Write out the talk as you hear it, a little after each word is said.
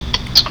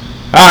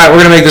All right, we're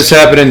going to make this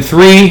happen in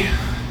 3,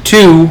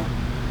 2,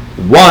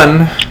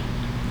 1.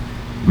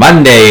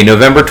 Monday,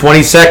 November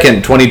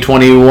 22nd,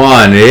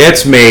 2021.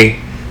 It's me.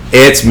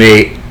 It's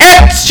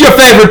your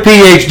favorite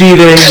PhD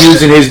that ain't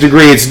using his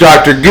degree. It's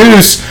Dr.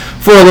 Goose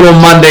for a little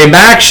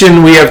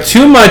Monday-MACtion. We have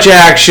too much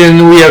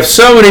action. We have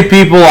so many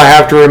people. I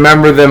have to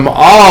remember them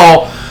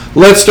all.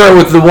 Let's start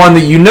with the one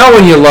that you know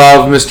and you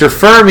love, Mr.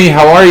 Fuhrmy.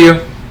 How are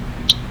you?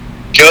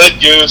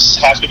 Good, Goose.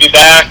 Happy to be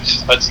back.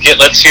 Let's hear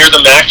the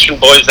MACtion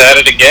boys at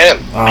it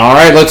again. All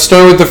right, let's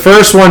start with the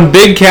first one.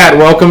 Big Cat,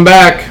 welcome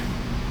back.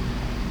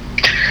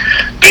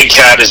 Big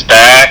Cat is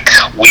back.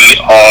 We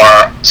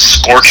are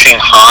scorching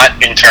hot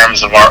in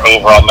terms of our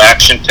overall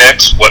MACtion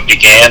picks. What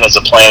began as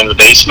a plan in the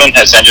basement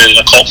has ended in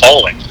a cult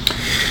following.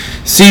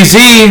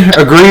 CZ,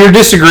 agree or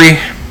disagree?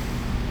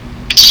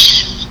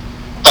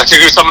 Dr.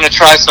 Goose, I'm going to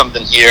try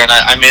something here, and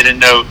I made a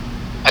note.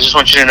 I just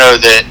want you to know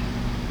that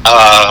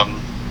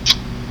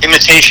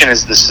imitation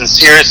is the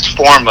sincerest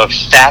form of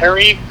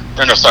flattery.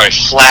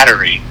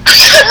 Flattery.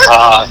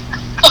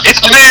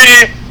 It's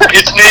me,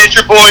 it's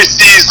your boy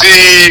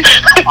CZ.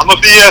 I'm a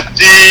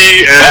BFD,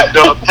 and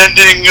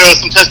pending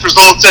some test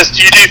results,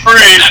 STD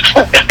free.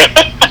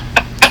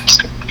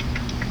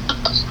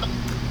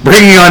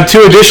 Bringing on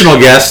two additional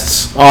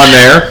guests on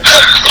there,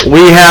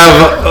 we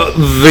have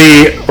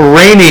the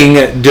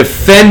reigning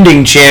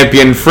defending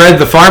champion, Fred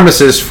the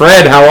Pharmacist.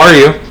 Fred, how are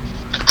you?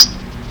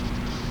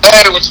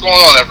 Hey, what's going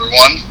on,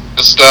 everyone?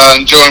 Just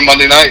enjoying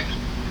Monday night.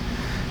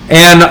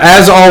 And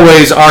as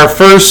always, our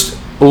first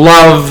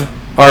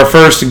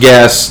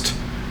guest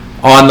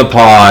on the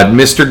pod,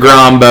 Mr.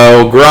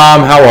 Grombo.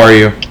 Grom, how are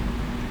you?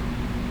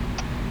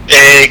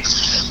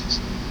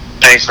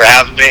 Thanks for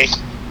having me.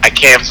 I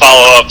can't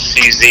follow up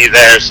CZ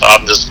there, so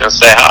I'm just going to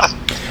say hi.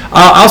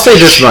 I'll say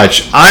this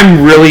much.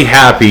 I'm really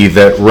happy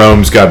that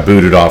Rome's got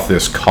booted off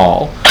this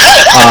call.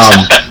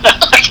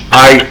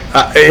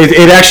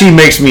 It actually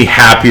makes me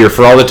happier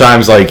for all the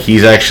times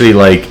he's actually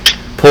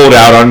pulled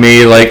out on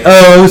me, oh,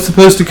 I was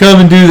supposed to come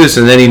and do this,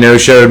 and then he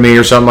no-showed me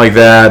or something like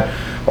that,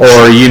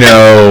 or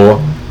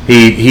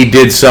he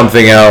did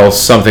something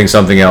else. So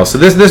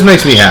this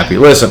makes me happy.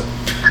 Listen,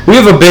 we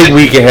have a big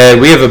week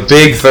ahead. We have a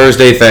big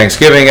Thursday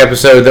Thanksgiving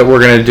episode that we're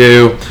going to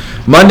do.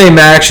 Monday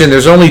MACtion,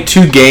 there's only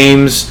 2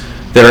 games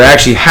that are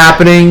actually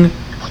happening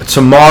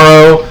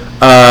tomorrow,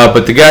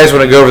 but the guys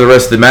want to go over the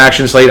rest of the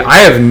MACtion slate.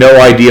 I have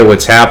no idea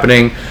what's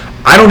happening.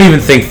 I don't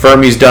even think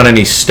Fuhrmy's done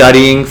any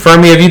studying.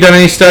 Fuhrmy, have you done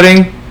any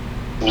studying?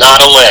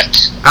 Not a lick.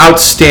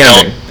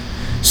 Outstanding.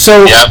 Nope.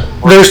 So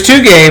there's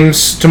 2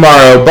 games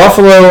tomorrow.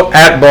 Buffalo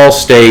at Ball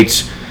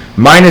State,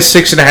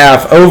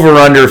 -6.5,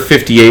 over/under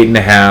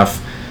 58.5.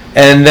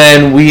 And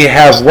then we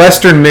have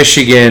Western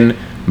Michigan,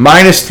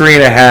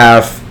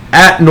 -3.5,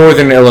 at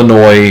Northern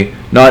Illinois.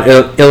 Not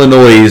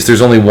Illinois,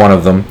 there's only one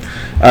of them.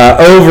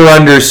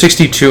 Over/under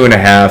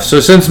 62.5. So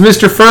since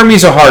Mr.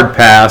 Fuhrmy's a hard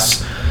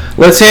pass,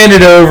 let's hand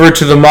it over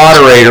to the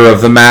moderator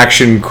of the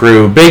MACtion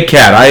crew. Big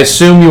Cat, I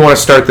assume you want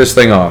to start this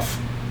thing off.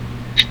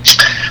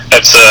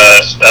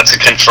 That's a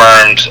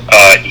confirmed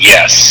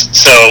yes.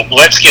 So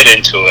let's get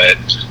into it.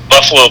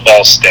 Buffalo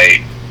Ball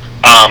State.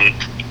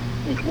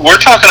 We're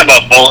talking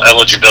about bowl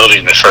eligibility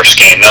in the first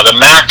game. Now, the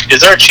MAC,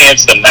 is there a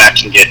chance the MAC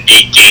can get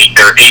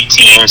 8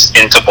 teams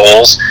into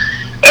bowls?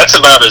 That's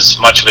about as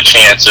much of a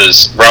chance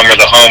as Romer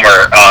the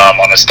Homer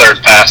on his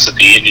third pass at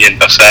the Indian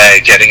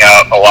Buffet getting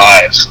out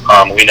alive.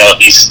 We know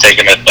he's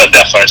taken a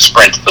definite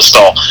sprint to the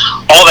stall.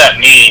 All that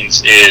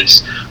means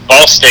is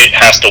Ball State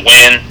has to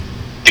win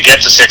to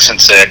get to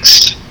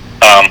 6-6.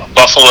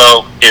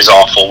 Buffalo is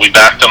awful. We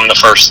backed them the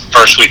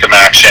first week of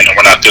MACtion, and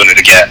we're not doing it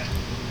again.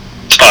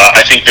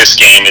 I think this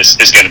game is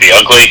going to be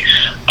ugly,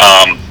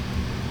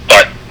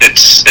 but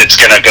it's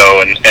going to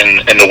go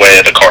in the way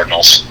of the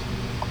Cardinals.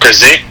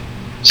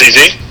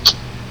 CZ?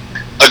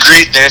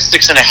 Agreed there.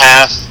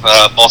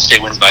 6.5. Ball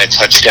State wins by a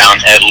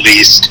touchdown at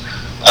least.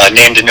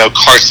 Name to know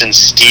Carson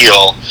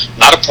Steele,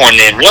 not a porn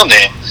name, real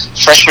name.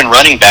 Freshman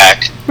running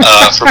back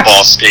for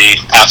Ball State,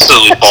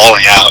 absolutely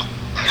balling out.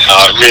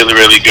 Really,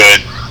 really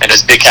good. And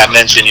as Big Cat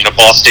mentioned,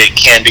 Ball State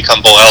can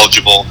become bowl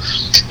eligible.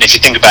 And if you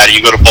think about it,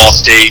 you go to Ball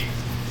State,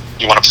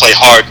 you want to play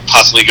hard,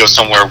 possibly go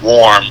somewhere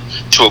warm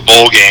to a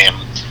bowl game,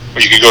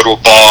 or you could go to a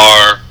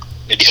bar,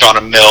 maybe hit on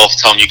a MILF,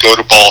 tell them you go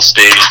to Ball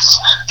State.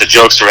 The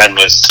jokes are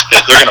endless.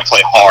 They're going to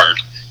play hard.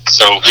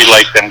 So we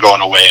like them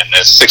going away in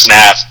this.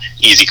 6.5,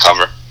 easy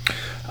cover.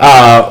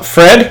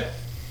 Fred?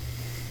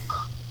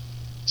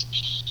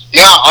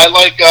 Yeah, I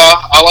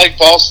like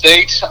Ball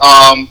State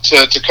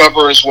to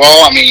cover as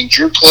well. I mean,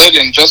 Drew Clitt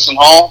and Justin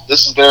Hall.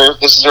 This is their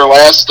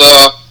last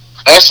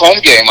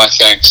home game, I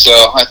think. So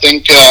I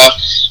think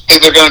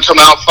they're going to come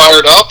out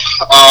fired up.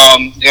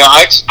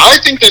 I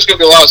think there's going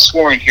to be a lot of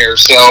scoring here.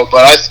 So,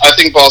 but I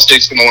think Ball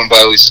State's going to win by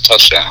at least a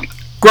touchdown.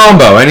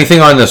 Grombo, anything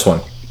on this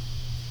one?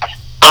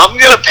 I'm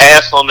going to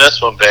pass on this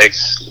one,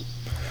 Biggs.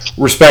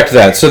 Respect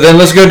that. So then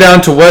let's go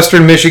down to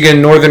Western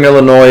Michigan, Northern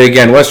Illinois.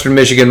 Again, Western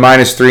Michigan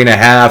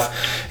 -3.5.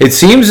 It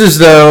seems as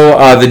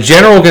though the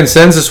general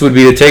consensus would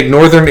be to take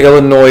Northern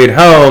Illinois at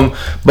home.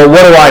 But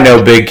what do I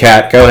know, Big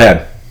Cat? Go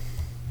ahead.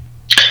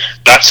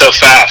 Not not so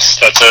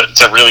fast.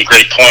 That's a really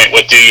great point.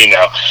 What do you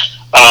know?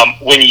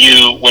 When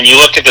you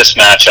look at this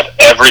matchup,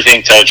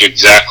 everything tells you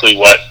exactly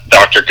what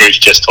Dr. Goose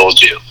just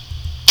told you.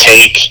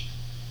 Take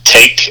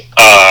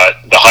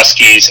the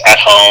Huskies at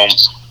home.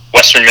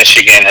 Western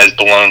Michigan has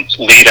blown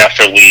lead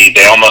after lead.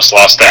 They almost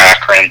lost to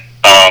Akron,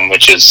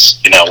 which is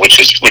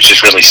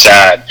really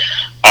sad.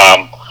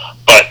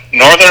 But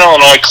Northern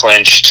Illinois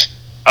clinched.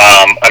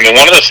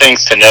 One of the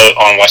things to note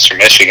on Western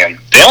Michigan,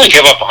 they only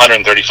give up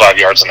 135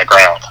 yards on the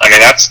ground. I mean,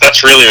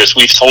 that's really, as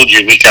we've told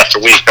you week after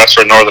week, that's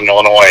where Northern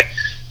Illinois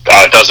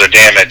does their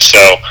damage. So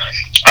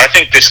I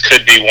think this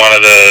could be one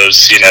of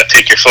those,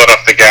 take your foot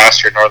off the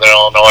gas. You're Northern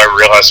Illinois,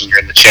 realizing you're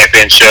in the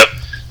championship,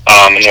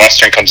 and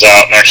Western comes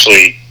out and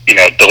actually,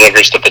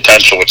 delivers the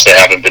potential, which they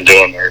haven't been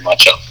doing very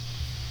much of.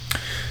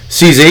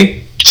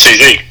 CZ?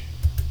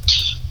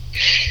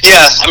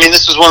 Yeah,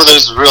 this was one of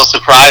those real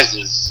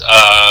surprises.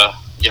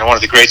 One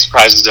of the great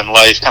surprises in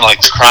life, kind of like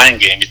the crying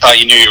game. You thought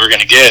you knew you were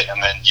going to get,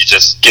 and then you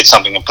just get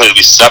something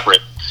completely separate.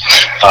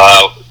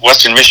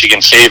 Western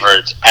Michigan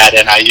favored at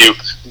NIU.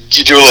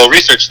 You do a little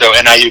research, though.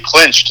 NIU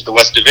clinched the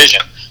West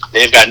Division.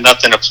 They've got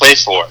nothing to play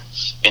for.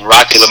 And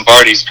Rocky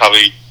Lombardi's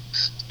probably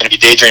going to be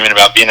daydreaming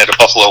about being at a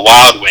Buffalo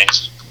Wild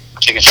Wings,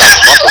 kicking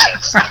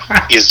compliments.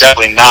 He is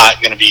definitely not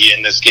going to be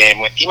in this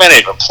game. He might not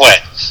even play.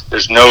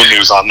 There's no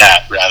news on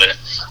that, rather.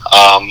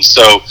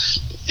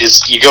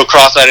 You go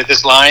cross-eyed at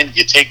this line,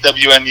 you take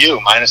WMU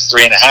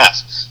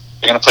 -3.5.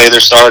 They're going to play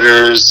their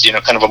starters,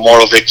 kind of a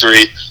moral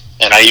victory,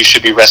 and IU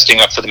should be resting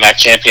up for the MAC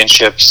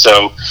championship.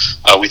 So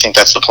we think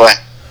that's the play.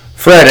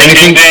 Fred,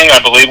 anything? I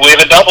believe we have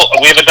a double.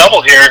 We have a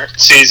double here,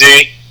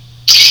 CZ.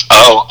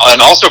 Oh,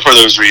 and also for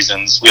those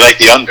reasons, we like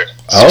the under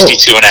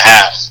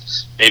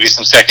 62.5. Maybe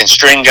some second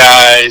string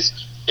guys.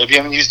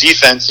 WMU's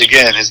defense,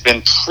 again, has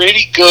been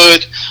pretty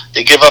good.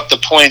 They give up the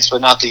points,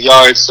 but not the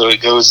yards, so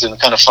it goes in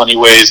kind of funny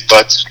ways.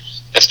 But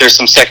if there's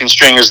some second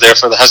stringers there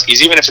for the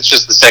Huskies, even if it's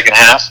just the second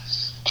half,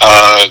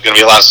 going to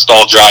be a lot of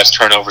stall drives,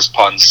 turnovers,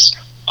 punts,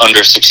 under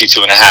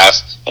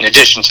 62.5, in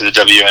addition to the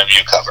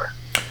WMU cover.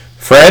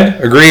 Fred,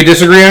 agree,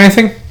 disagree on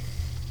anything?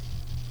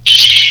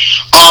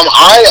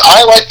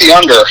 I like the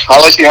under. I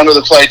like the under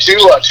the play.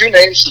 Two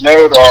names to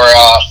note are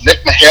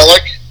Nick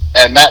Mihalik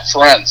and Matt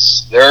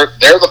Ferenc. They're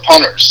the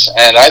punters,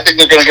 and I think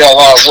they're going to get a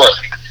lot of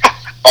work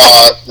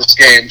this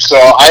game. So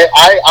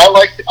I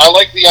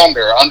like the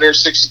under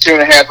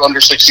 62.5,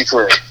 under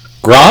 63.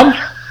 Grom?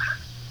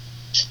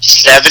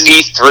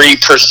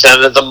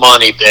 73% of the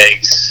money,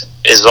 Biggs,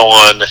 is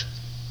on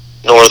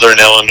Northern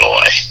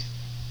Illinois.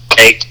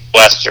 Take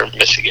Western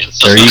Michigan.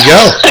 There you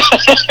go.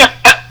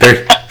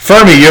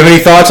 Fuhrmy, you have any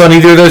thoughts on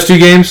either of those two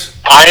games?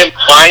 I am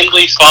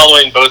blindly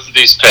following both of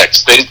these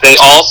picks. They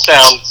all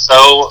sound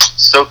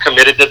so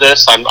committed to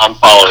this. I'm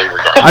following them.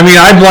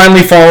 I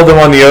blindly followed them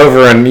on the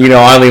over, and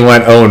I only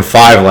went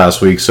 0-5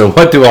 last week. So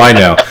what do I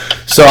know?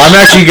 So I'm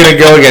actually going to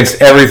go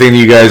against everything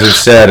you guys have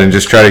said and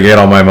just try to get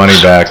all my money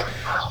back.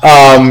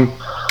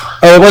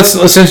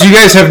 Since you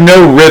guys have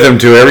no rhythm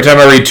to it, every time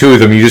I read two of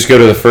them, you just go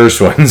to the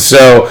first one.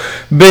 So,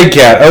 Big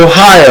Cat,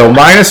 Ohio,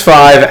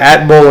 -5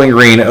 at Bowling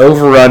Green,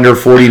 over-under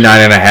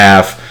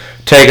 49.5.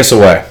 Take us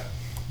away.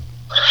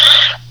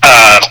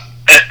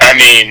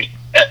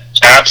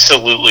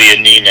 Absolutely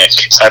anemic.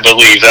 I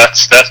believe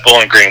that's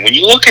Bowling Green. When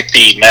you look at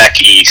the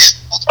MAC East,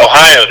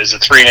 Ohio is a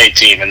 3-8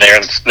 team, and they're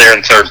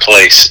in third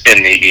place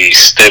in the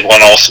East. They've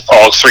won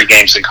all three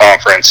games in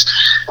conference.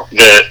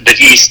 The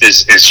East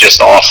is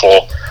just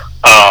awful.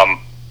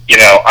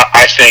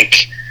 I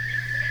think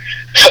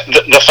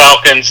the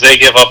Falcons, they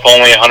give up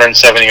only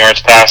 170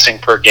 yards passing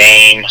per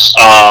game.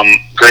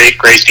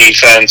 Great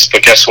defense,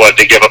 but guess what?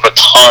 They give up a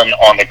ton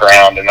on the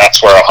ground, and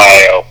that's where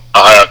Ohio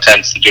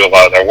tends to do a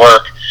lot of their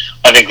work.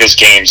 I think this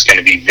game's going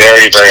to be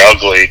very, very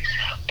ugly,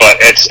 but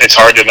it's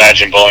hard to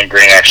imagine Bowling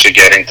Green actually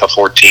getting to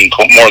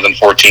more than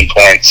 14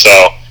 points.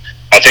 So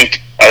I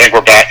think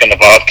we're back in the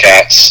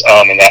Bobcats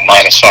in that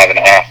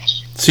 -5.5.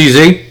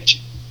 CZ?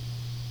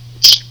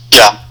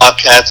 Yeah,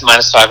 Bobcats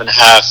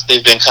 -5.5.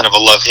 They've been kind of a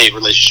love-hate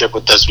relationship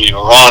with us. We were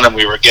on them,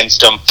 we were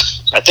against them.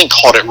 I think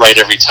called it right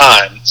every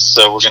time,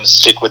 so we're going to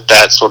stick with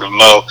that sort of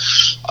mo.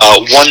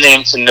 One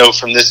name to note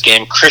from this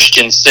game,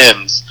 Christian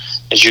Sims.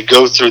 As you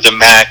go through the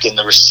MAC and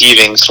the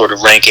receiving sort of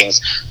rankings,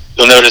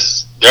 you'll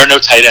notice there are no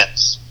tight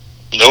ends.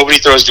 Nobody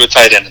throws to a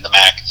tight end in the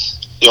MAC.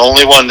 The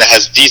only one that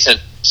has decent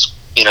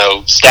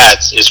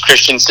stats is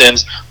Christian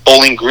Sims,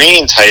 Bowling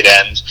Green tight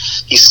end.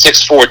 He's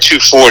 6'4",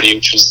 240,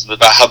 which was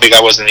about how big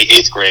I was in the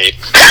 8th grade.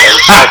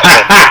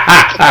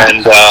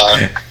 And,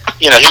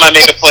 he might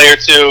make a play or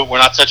two. We're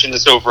not touching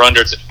this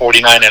over-under. It's at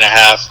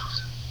 49.5.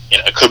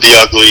 It could be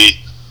ugly.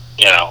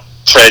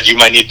 Fred, you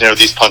might need to know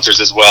these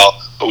punters as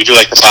well. But we do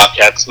like the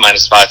Bobcats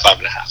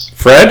 -5.5.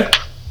 Fred?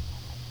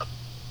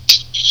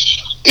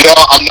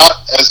 I'm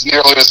not as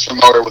nearly as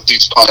familiar with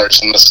these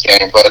punters in this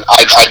game, but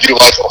I do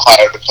like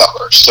Ohio to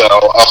cover. So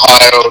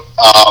Ohio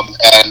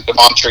and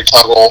DeMontre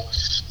Tuggle,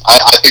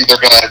 I think they're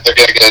gonna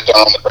get it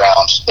done on the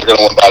ground. They're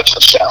gonna win by a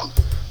touchdown.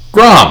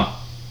 Grom?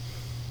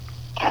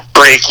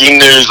 Breaking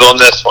news on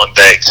this one,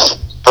 Banks.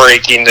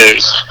 Breaking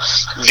news.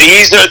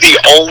 These are the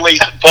only,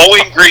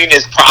 Bowling Green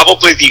is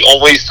probably the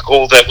only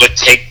school that would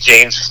take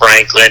James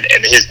Franklin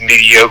and his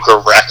mediocre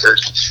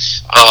record.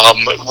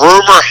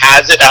 Rumor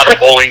has it out of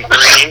Bowling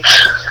Green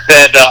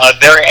that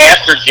they're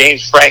after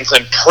James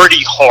Franklin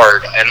pretty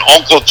hard, and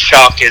Uncle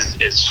Chuck is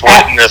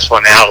sweating this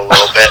one out a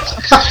little bit.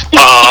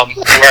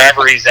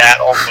 Wherever he's at,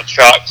 Uncle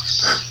Chuck.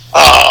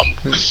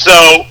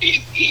 So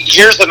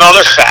here's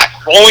another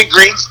fact. Bowling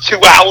Green's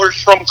 2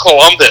 hours from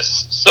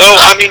Columbus. So,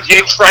 I mean,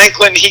 James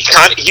Franklin, he'd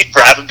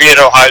rather be at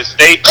Ohio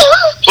State,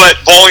 but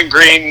Bowling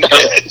Green,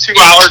 a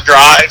 2-hour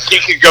drive, he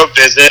could go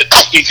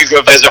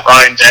visit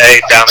Ryan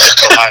Day down at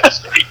Ohio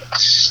State.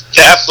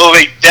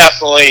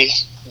 Definitely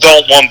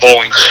don't want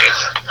Bowling Green.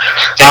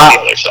 Take the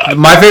other side.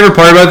 My favorite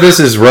part about this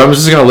is Rums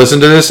is going to listen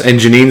to this, and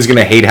Janine's going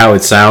to hate how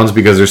it sounds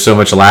because there's so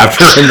much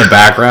laughter in the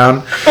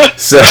background.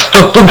 So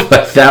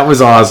that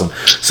was awesome.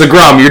 So,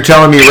 Grom, you're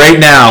telling me right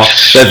now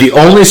that the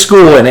only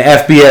school in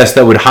FBS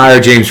that would hire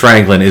James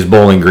Franklin is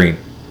Bowling Green?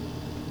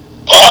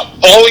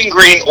 Bowling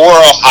Green or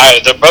Ohio,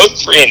 they're both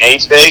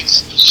 3-8 bigs,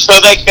 so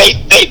they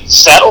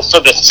settle for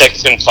the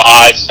 6-5,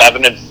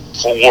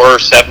 7-4,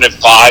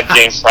 7-5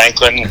 James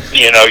Franklin,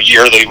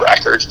 yearly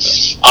record.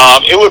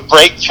 It would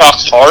break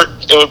Chuck's heart.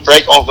 It would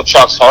break Uncle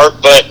Chuck's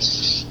heart. But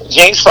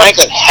James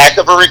Franklin, heck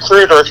of a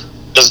recruiter,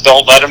 just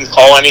don't let him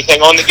call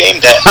anything on the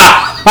game day.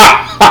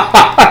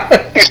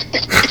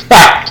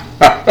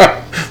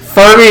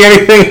 Fuhrmy,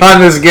 anything on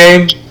this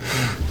game?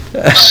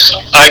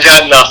 I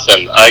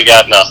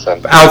got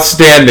nothing.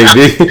 Outstanding.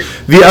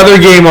 The other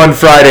game on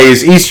Friday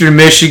is Eastern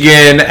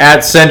Michigan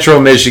at Central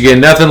Michigan.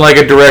 Nothing like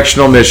a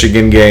directional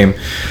Michigan game.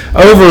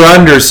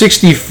 Over/under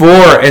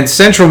 64 and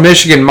Central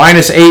Michigan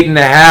minus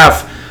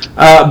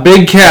 8.5.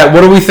 Big Cat,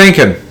 what are we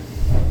thinking?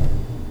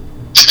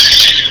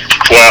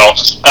 Well,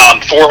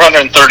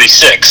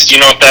 436. Do you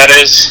know what that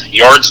is?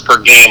 Yards per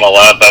game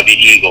allowed by the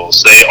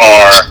Eagles. They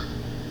are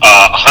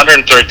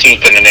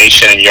 113th in the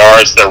nation in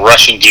yards. Their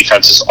rushing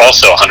defense is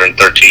also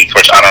 113th,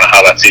 which I don't know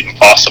how that's even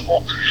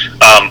possible.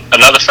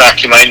 Another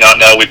fact you might not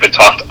know, we've been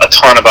talking a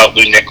ton about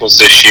Lou Nichols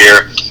this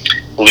year.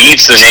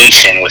 Leads the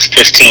nation with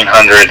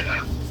 1,500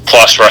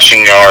 plus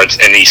rushing yards,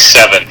 and he's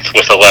 7th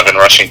with 11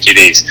 rushing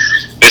TDs.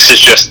 This is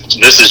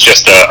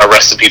just a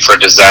recipe for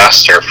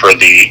disaster for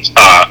the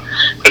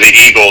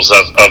Eagles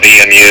of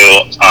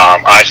EMU.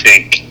 I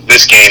think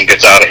this game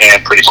gets out of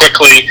hand pretty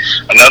quickly.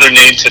 Another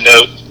name to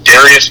note,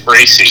 Darius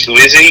Bracey. Who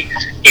is he?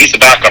 He's the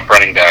backup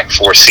running back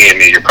for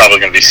CMU. You're probably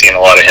going to be seeing a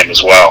lot of him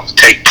as well.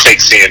 Take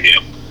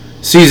CMU.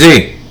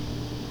 CZ.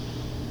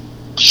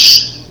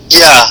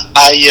 Yeah,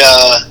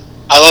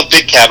 I love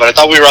Big Cat, but I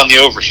thought we were on the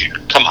over here.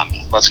 Come on,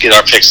 man. Let's get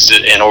our picks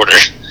in order.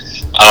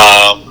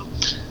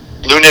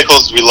 Lou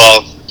Nichols, we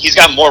love. He's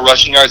got more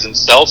rushing yards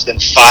himself than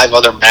 5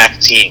 other MAC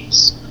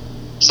teams.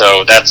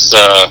 So that's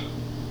a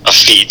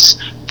feat.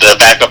 The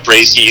backup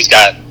Bracey, he's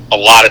got a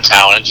lot of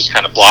talent, just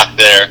kind of blocked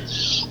there.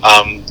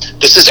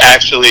 This is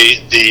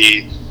actually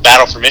the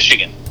battle for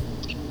Michigan,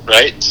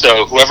 right?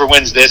 So whoever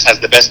wins this has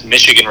the best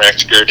Michigan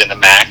record in the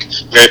MAC,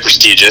 very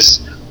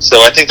prestigious. So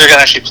I think they're going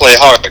to actually play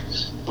hard.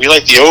 We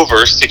like the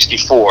over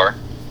 64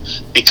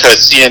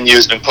 because CMU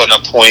has been putting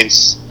up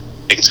points.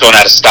 I think it's going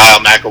out of style.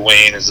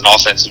 McElwain is an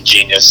offensive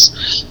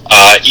genius.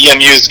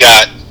 EMU's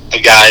got a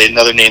guy,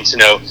 another name to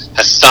know,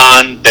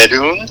 Hassan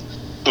Bedoun,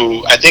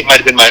 who I think might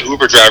have been my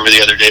Uber driver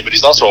the other day, but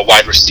he's also a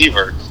wide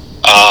receiver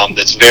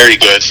that's very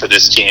good for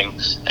this team,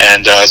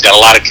 and has got a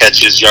lot of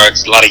catches,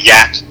 yards, a lot of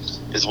yak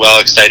as well,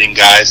 exciting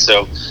guys.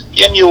 So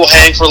EMU will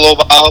hang for a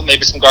little while,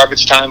 maybe some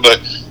garbage time, but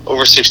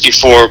over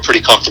 64,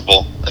 pretty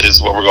comfortable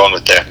is what we're going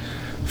with there.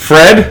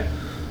 Fred?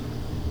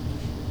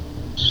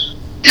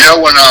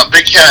 When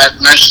Big Cat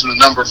mentioned the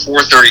number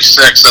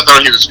 436, I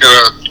thought he was going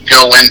to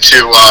go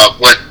into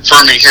what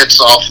Fuhrmy hits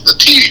off the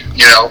tee,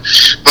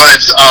 But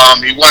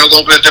he went a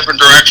little bit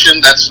different direction.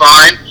 That's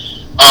fine.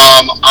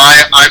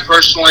 I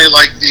personally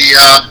like the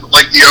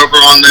over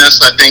on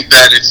this. I think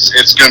that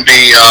it's going to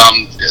be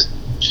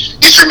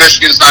Eastern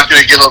Michigan's not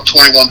going to give up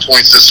 21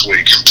 points this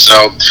week,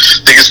 so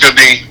I think it's going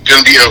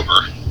to be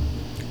over.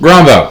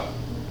 Grombo.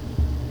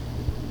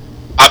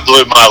 I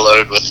blew my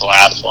load with the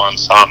last one,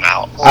 so I'm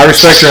out. I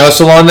respect your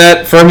hustle on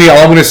that. Fuhrmy, all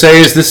I'm going to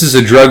say is this is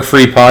a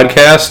drug-free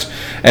podcast,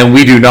 and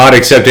we do not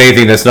accept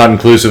anything that's not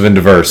inclusive and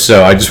diverse.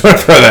 So I just want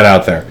to throw that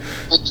out there.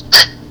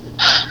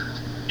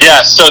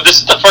 Yeah, so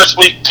this is the first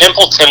week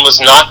Pimpleton was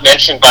not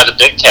mentioned by the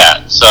Big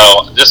Cat.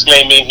 So this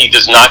may mean he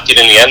does not get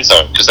in the end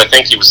zone, because I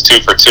think he was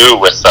 2 for 2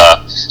 with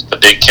the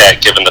Big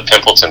Cat given the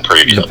Pimpleton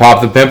preview. The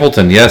Pop the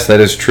Pimpleton, yes, that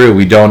is true.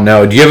 We don't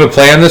know. Do you have a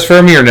play on this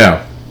for me or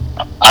no?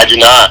 I do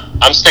not.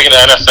 I'm sticking to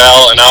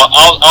NFL, and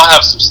I'll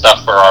have some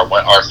stuff for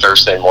our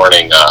Thursday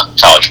morning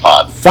college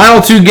pod.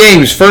 Final 2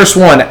 games. First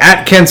one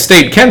at Kent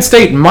State. Kent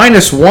State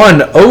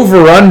 -1,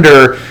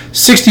 over/under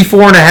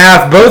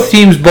 64.5. Both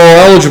teams bowl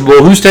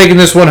eligible. Who's taking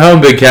this one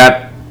home, Big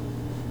Cat?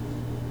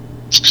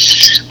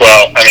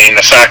 Well, I mean,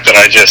 the fact that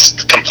I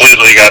just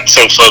completely got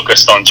so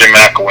focused on Jim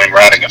McElwain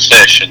riding a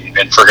fish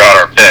and forgot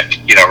our pick,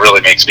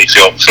 really makes me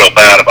feel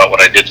bad about what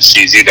I did to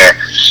CZ there.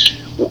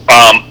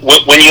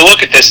 When you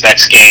look at this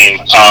next game,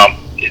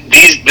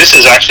 this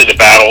is actually the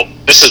battle.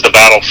 This is the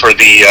battle for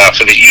the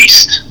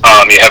East.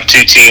 You have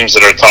two teams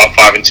that are top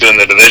 5 and 2 in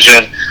the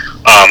division.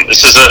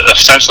 This is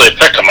essentially a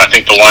pick 'em. I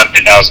think the line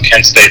right now is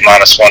Kent State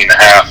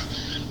 -1.5.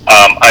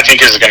 I think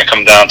this is going to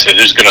come down to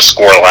who's going to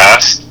score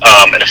last.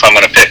 And if I'm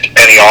going to pick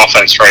any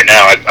offense right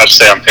now, I'd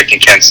say I'm picking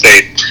Kent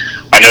State.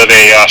 I know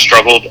they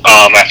struggled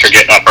after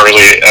getting up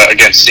early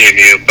against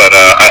CMU, but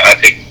I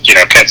think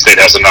Kent State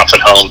has enough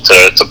at home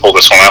to pull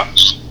this one out.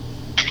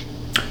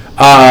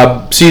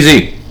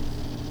 CZ.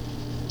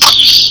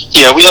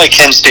 Yeah, we like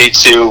Kent State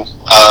too,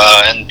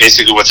 and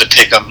basically what's a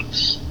pick 'em.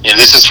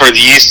 This is for the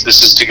East.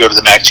 This is to go to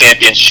the MAC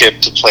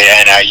championship to play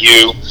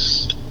NIU.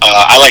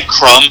 I like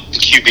Crum, the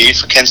QB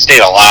for Kent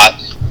State, a lot.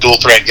 Dual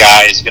threat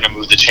guy. He's going to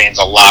move the chains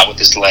a lot with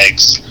his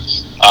legs.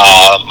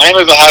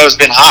 Miami of Ohio's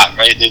been hot,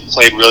 right? They've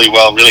played really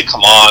well, really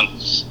come on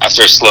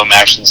after a slow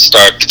action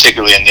start,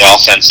 particularly in the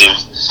offensive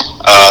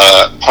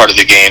part of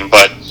the game.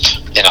 But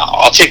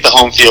I'll take the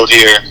home field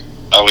here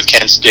with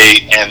Kent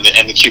State and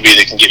the QB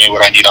that can give me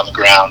what I need on the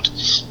ground.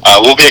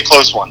 Will be a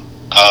close one.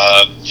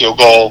 Field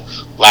goal,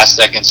 last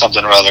second,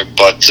 something or other,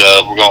 but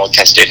we're going with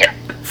Kent State here.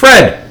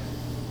 Fred.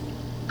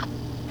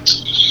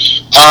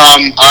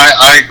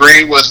 I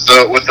agree with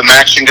the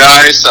MACtion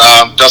guys.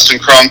 Dustin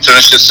Crum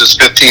finishes his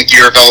 15th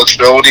year of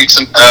eligibility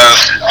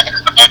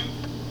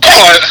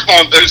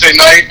on Thursday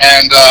night,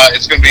 and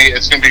it's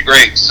gonna be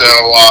great. So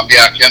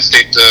yeah, Kent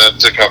State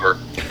to cover.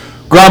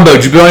 Grombo,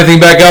 did you build anything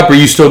back up, or are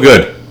you still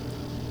good?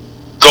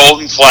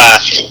 Golden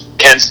Flash,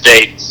 Kent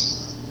State.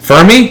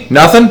 Fuhrmy,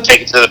 nothing.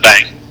 Take it to the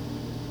bank.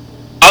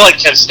 I like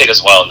Kent State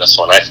as well in this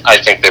one. I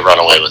think they run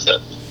away with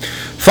it.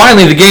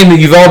 Finally, the game that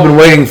you've all been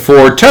waiting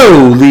for,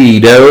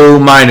 Toledo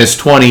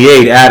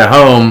 -28 at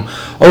home,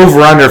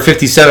 over under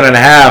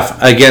 57.5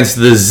 against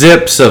the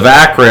Zips of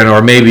Akron,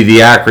 or maybe the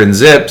Akron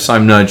Zips,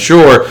 I'm not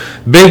sure.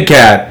 Big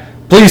Cat,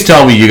 please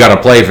tell me you got to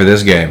play for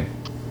this game.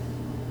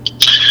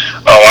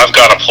 Oh, I've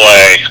got to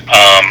play.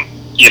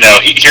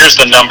 Here's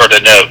the number to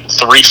note: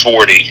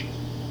 340.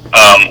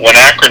 When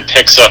Akron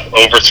picks up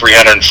over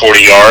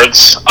 340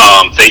 yards,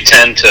 they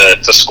tend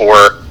to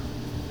score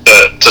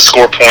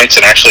points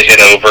and actually hit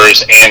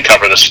overs and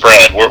cover the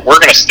spread. We're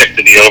going to stick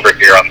to the over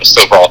here on this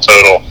overall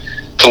total.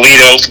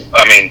 Toledo,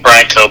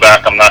 Brian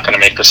Kovac, I'm not going to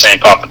make the same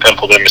Papa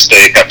Pimpleton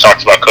mistake. I've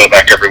talked about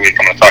Kovac every week.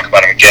 I'm going to talk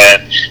about him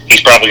again.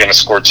 He's probably going to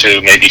score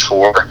 2, maybe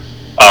 4,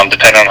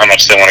 depending on how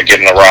much they want to give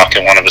him the rock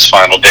in one of his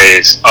final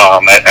days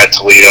at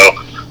Toledo.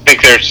 I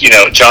think there's,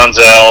 John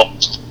Zell,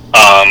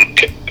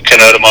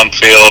 Canota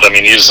Mumfield.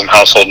 These are some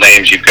household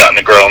names you've gotten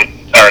to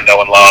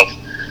know and love.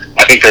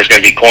 I think there's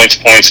going to be points,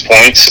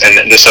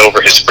 and this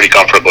over hits pretty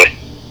comfortably.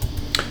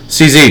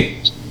 CZ.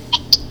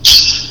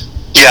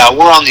 Yeah,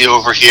 we're on the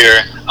over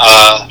here.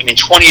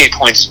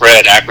 28-point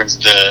spread. Akron's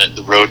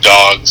the road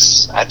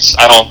dogs. I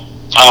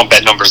don't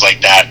bet numbers like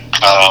that.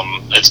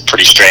 It's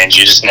pretty strange.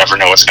 You just never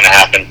know what's going to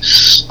happen.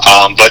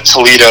 But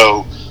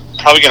Toledo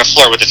probably going to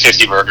flirt with the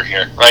 50 burger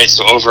here, right?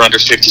 So over under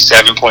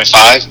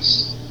 57.5.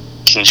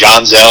 Can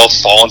John Zell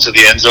fall into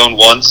the end zone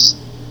once?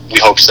 We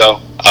hope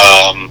so.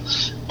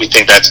 We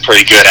think that's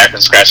pretty good.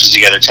 Akron scratches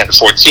together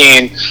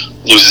 10-14,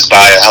 loses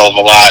by a hell of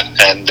a lot,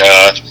 and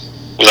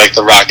we like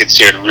the Rockets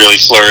here to really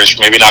flourish.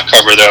 Maybe not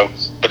cover though,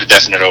 but a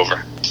definite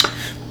over.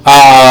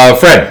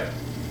 Fred.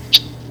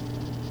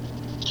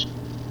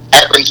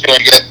 Akron's going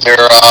to get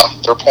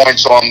their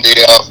points on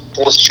the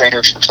fourth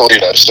stringers for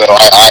Toledo, so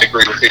I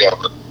agree with the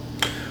over.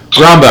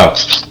 Grombo.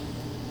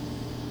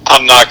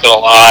 I'm not going to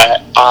lie.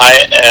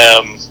 I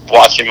am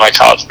watching my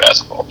college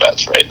basketball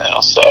bets right now,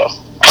 so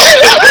I'm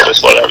going to go with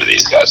whatever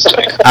these guys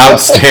think.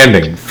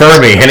 Outstanding.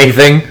 Fuhrmy,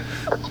 anything?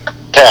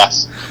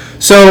 Pass.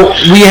 So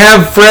we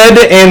have Fred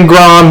and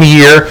Grom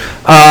here.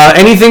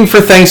 Anything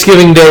for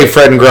Thanksgiving Day,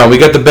 Fred and Grom? We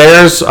got the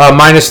Bears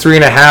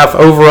 -3.5,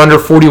 over under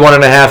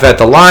 41.5 at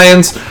the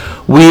Lions.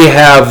 We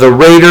have the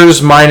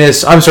Raiders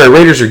Raiders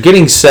are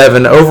getting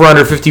 7, over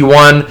under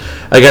 51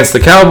 against the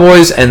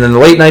Cowboys, and then the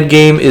late night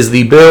game is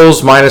the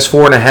Bills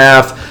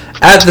 -4.5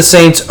 at the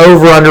Saints,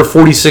 over under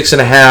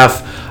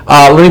 46.5.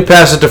 Let me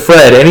pass it to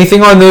Fred.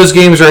 Anything on those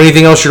games or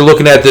anything else you're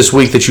looking at this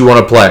week that you want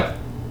to play?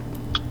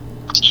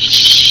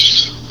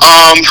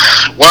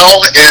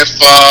 Well,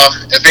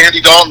 if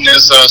Andy Dalton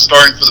is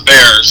starting for the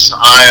Bears,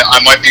 I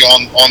might be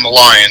on the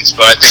Lions,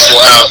 but I think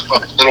we'll have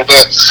a little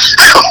bit.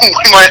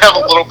 We might have a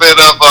little bit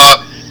of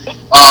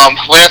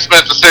last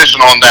minute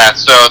decision on that.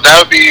 So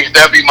that'd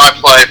be my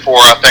play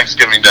for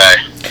Thanksgiving Day.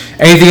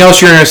 Anything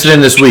else you're interested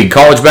in this week?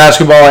 College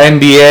basketball,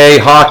 NBA,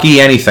 hockey,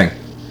 anything?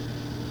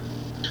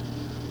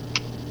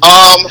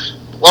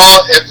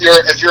 Well,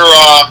 if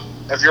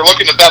you're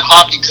looking to bet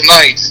hockey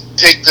tonight,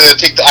 take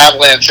the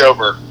Avalanche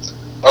over.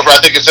 I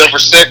think it's over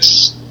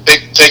 6.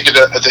 Take it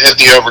to hit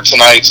the over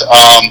tonight.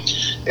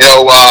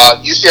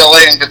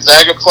 UCLA and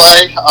Gonzaga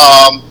play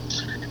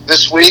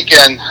this week,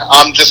 and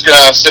I'm just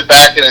gonna sit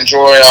back and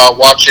enjoy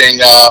watching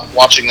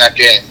that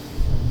game.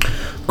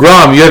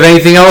 Grom, you have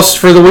anything else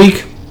for the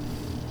week?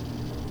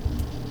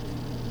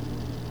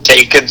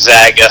 Take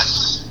Gonzaga.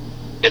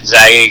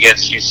 Gonzaga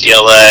against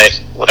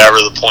UCLA, whatever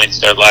the points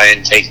they're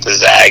laying, take the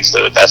Zags.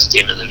 They're the best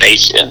team in the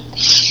nation.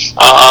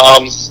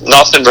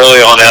 Nothing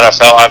really on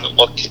NFL. I haven't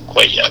looked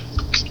quite yet.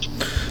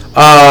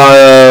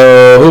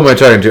 Who am I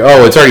talking to?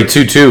 Oh, it's already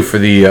 2-2 for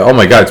the... oh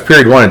my god, it's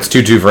period 1. It's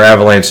 2-2 for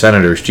Avalanche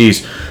Senators.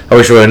 Jeez, I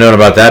wish I would have known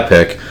about that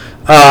pick.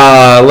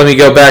 Let me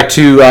go back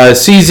to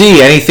CZ.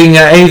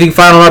 Anything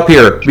final up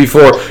here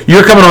before...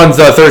 You're coming on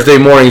Thursday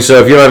morning, so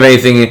if you don't have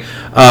anything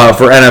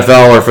for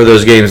NFL or for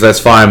those games, that's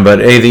fine,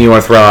 but anything you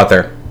want to throw out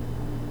there?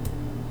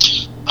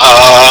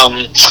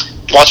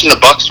 Watching the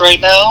Bucks right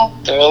now.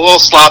 They're a little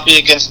sloppy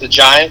against the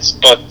Giants,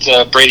 but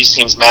Brady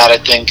seems mad. I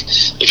think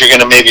if you're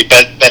going to maybe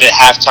bet at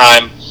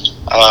halftime,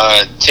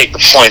 take the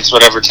points,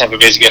 whatever Tampa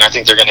Bay's getting, I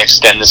think they're going to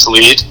extend this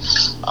lead.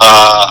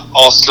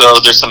 Also,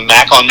 there's some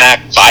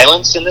Mac-on-Mac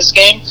violence in this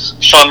game.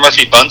 Sean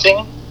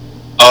Murphy-Bunting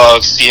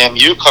of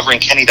CMU covering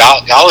Kenny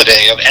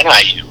Galladay of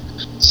NIU.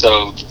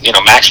 So,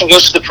 MACtion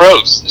goes to the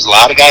pros. There's a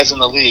lot of guys in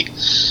the league.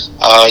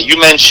 You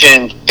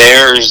mentioned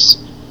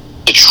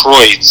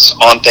Bears-Detroit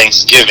on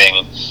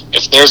Thanksgiving.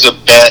 If there's a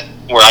bet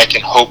where I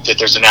can hope that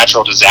there's a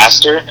natural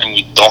disaster and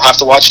we don't have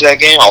to watch that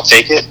game, I'll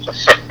take it.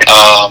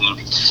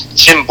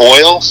 Tim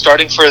Boyle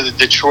starting for the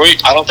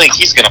Detroit. I don't think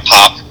he's going to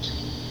pop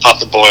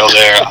the boil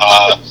there.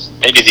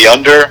 Maybe the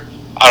under.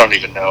 I don't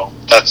even know.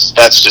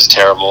 That's just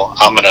terrible.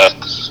 I'm going to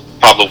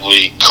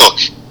probably cook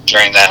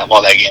during that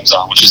while that game's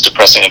on, which is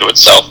depressing into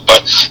itself.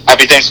 But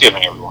happy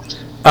Thanksgiving, everyone.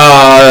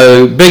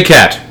 Big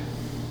Cat.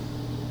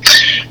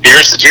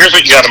 Here's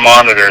what you got to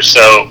monitor.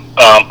 So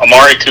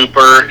Amari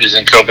Cooper is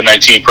in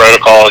COVID-19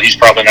 protocol. He's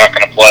probably not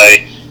going to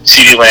play.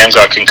 CeeDee Lamb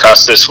got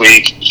concussed this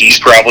week. He's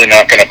probably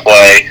not going to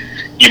play.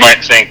 You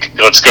might think,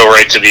 let's go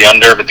right to the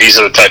under, but these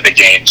are the type of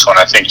games when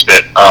I think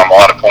that a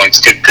lot of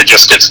points could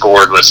just get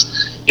scored with,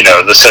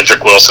 the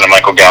Cedric Wilson and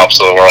Michael Gallups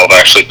of the world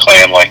actually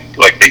playing like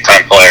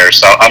big-time players.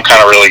 So I'm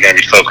kind of really going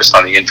to be focused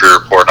on the injury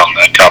report on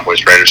the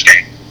Cowboys-Raiders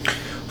game.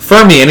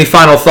 Fuhrmy, any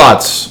final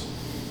thoughts?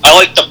 I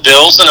like the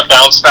Bills in a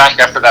bounce back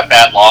after that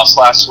bad loss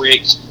last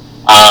week.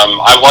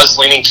 I was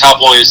leaning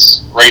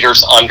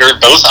Cowboys-Raiders under.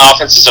 Both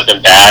offenses have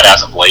been bad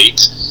as of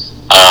late.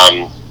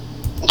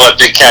 But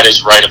Big Cat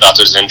is right about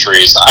those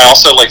injuries. I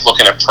also like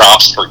looking at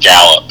props for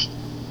Gallup.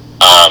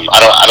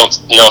 I don't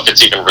know if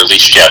it's even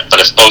released yet, but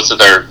if both of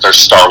their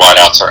star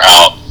wideouts are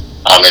out,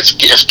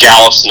 if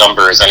Gallup's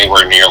number is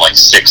anywhere near like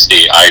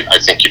 60, I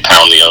think you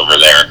pound the over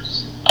there.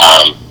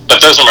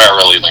 But those are my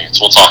early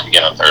leans. We'll talk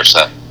again on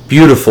Thursday.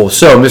 Beautiful.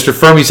 So, Mr.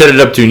 Fuhrmy's headed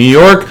up to New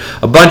York.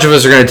 A bunch of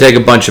us are going to take a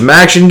bunch of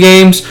MACtion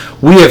games.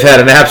 We have had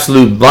an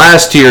absolute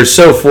blast here.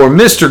 So, for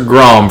Mr.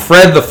 Grom,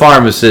 Fred the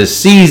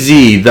Pharmacist,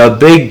 CZ, the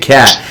Big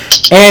Cat,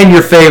 and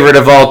your favorite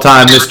of all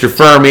time, Mr.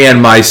 Fuhrmy,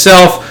 and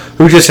myself,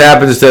 who just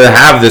happens to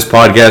have this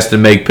podcast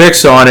and make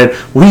picks on it,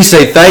 we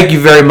say thank you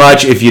very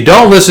much. If you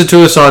don't listen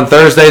to us on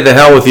Thursday, the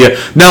hell with you.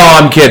 No,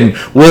 I'm kidding.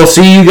 We'll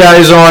see you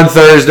guys on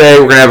Thursday.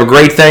 We're going to have a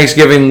great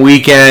Thanksgiving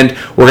weekend.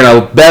 We're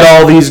going to bet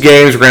all these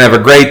games. We're going to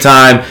have a great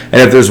time.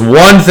 And if there's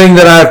one thing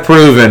that I've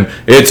proven,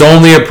 it's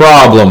only a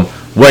problem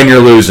when you're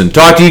losing.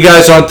 Talk to you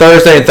guys on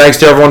Thursday, and thanks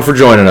to everyone for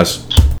joining us.